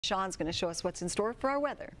Sean's going to show us what's in store for our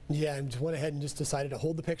weather. Yeah, and went ahead and just decided to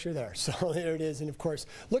hold the picture there. So there it is. And of course,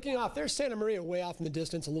 looking off, there's Santa Maria way off in the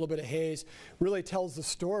distance, a little bit of haze. Really tells the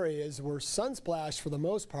story as we're sunsplashed for the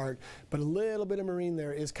most part, but a little bit of marine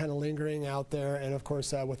there is kind of lingering out there. And of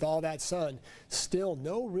course, with all that sun, still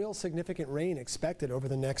no real significant rain expected over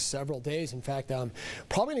the next several days. In fact,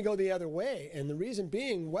 probably going to go the other way. And the reason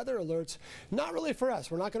being, weather alerts, not really for us.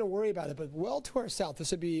 We're not going to worry about it, but well to our south. This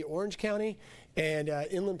would be Orange County and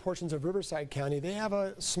inland portions of Riverside County. They have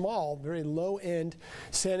a small, very low-end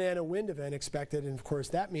Santa Ana wind event expected, and of course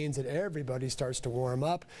that means that everybody starts to warm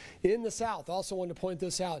up. In the south, also wanted to point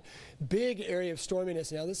this out, big area of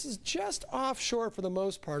storminess. Now this is just offshore for the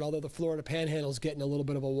most part, although the Florida Panhandle is getting a little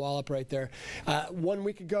bit of a wallop right there. 1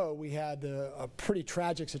 week ago we had a pretty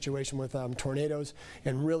tragic situation with tornadoes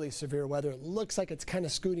and really severe weather. It looks like it's kind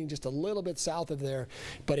of scooting just a little bit south of there,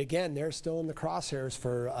 but again, they're still in the crosshairs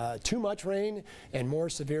for too much rain and more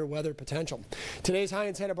severe weather potential. Today's high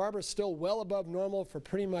in Santa Barbara is still well above normal for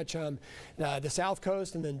pretty much the south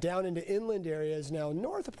coast and then down into inland areas. Now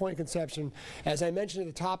north of Point Conception, as I mentioned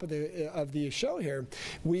at the top of the show here,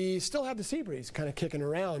 we still have the sea breeze kind of kicking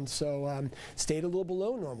around, so stayed a little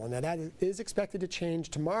below normal. Now that is expected to change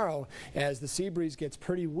tomorrow as the sea breeze gets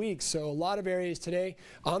pretty weak, so a lot of areas today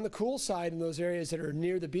on the cool side in those areas that are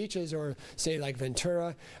near the beaches or say like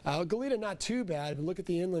Ventura. Goleta not too bad, but look at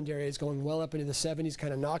the inland areas going well up into the 70s,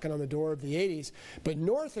 kind of knocking on the door of the 80s. But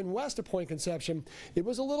north and west of Point Conception, it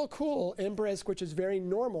was a little cool and brisk, which is very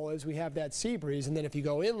normal as we have that sea breeze. And then if you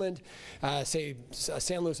go inland, say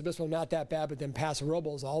San Luis Obispo, not that bad, but then Paso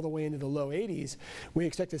Robles all the way into the low 80s, we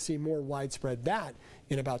expect to see more widespread that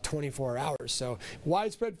in about 24 hours. So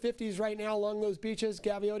widespread 50s right now along those beaches.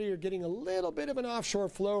 Gaviota, you're getting a little bit of an offshore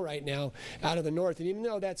flow right now out of the north. And even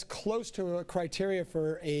though that's close to a criteria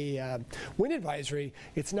for a wind advisory,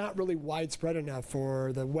 it's not really widespread enough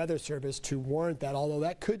for the Weather Service to warrant that, although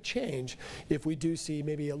that could change if we do see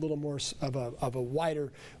maybe a little more of a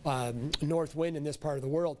wider north wind in this part of the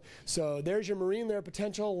world. So there's your marine layer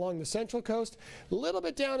potential along the central coast, a little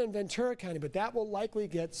bit down in Ventura County, but that will likely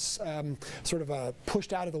get sort of pushed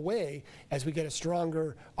out of the way as we get a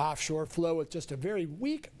stronger offshore flow with just a very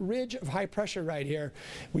weak ridge of high pressure right here.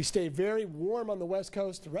 We stay very warm on the west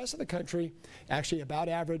coast. The rest of the country actually about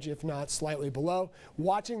average, if not slightly below.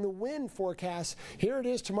 Watching the wind forecast, here it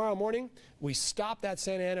is tomorrow morning. We stop that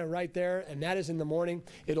Santa Ana right there, and that is in the morning.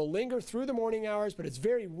 It'll linger through the morning hours, but it's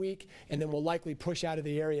very weak, and then we'll likely push out of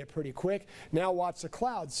the area pretty quick. Now watch the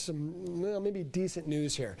clouds, some maybe decent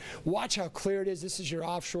news here. Watch how clear it is. This is your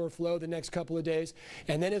offshore flow the next couple of days.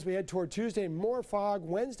 And then as we head toward Tuesday, more fog,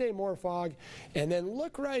 Wednesday, more fog, and then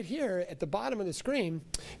look right here at the bottom of the screen,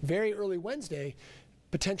 very early Wednesday,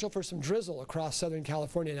 potential for some drizzle across Southern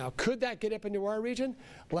California. Now, could that get up into our region?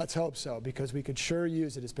 Let's hope so, because we could sure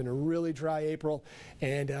use it. It's been a really dry April,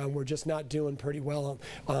 and we're just not doing pretty well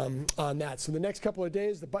on that. So the next couple of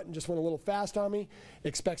days, the button just went a little fast on me.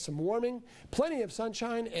 Expect some warming, plenty of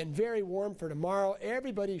sunshine, and very warm for tomorrow.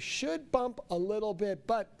 Everybody should bump a little bit,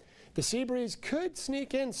 but the sea breeze could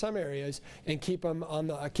sneak in some areas and keep you on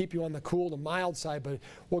the cool to mild side, but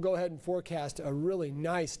we'll go ahead and forecast a really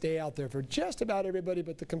nice day out there for just about everybody.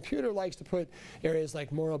 But the computer likes to put areas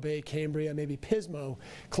like Morro Bay, Cambria, maybe Pismo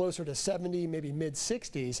closer to 70, maybe mid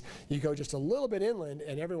 60s. You go just a little bit inland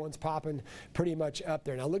and everyone's popping pretty much up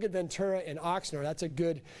there. Now look at Ventura and Oxnard. That's a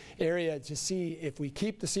good area to see. If we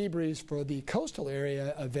keep the sea breeze for the coastal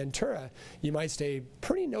area of Ventura, you might stay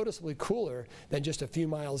pretty noticeably cooler than just a few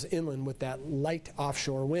miles inland with that light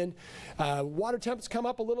offshore wind. Water temps come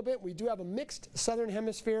up a little bit. We do have a mixed southern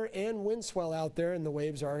hemisphere and wind swell out there, and the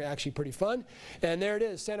waves are actually pretty fun. And there it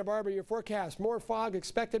is, Santa Barbara, your forecast. More fog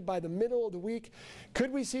expected by the middle of the week.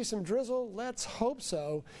 Could we see some drizzle? Let's hope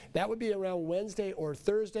so. That would be around Wednesday or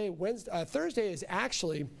Thursday. Thursday is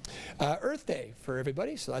actually Earth Day for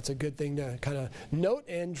everybody, so that's a good thing to kind of note.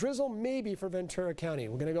 And drizzle maybe for Ventura County.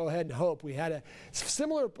 We're going to go ahead and hope. We had a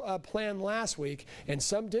similar plan last week, and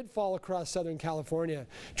some did fall across Southern California.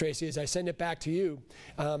 Tracy, as I send it back to you,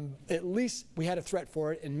 at least we had a threat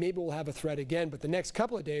for it, and maybe we'll have a threat again, but the next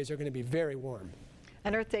couple of days are going to be very warm.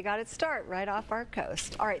 And Earth Day got its start right off our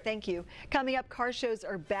coast. All right, thank you. Coming up, car shows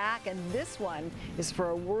are back, and this one is for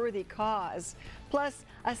a worthy cause. Plus,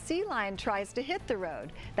 a sea lion tries to hit the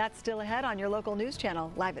road. That's still ahead on your local news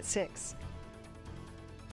channel, live at 6.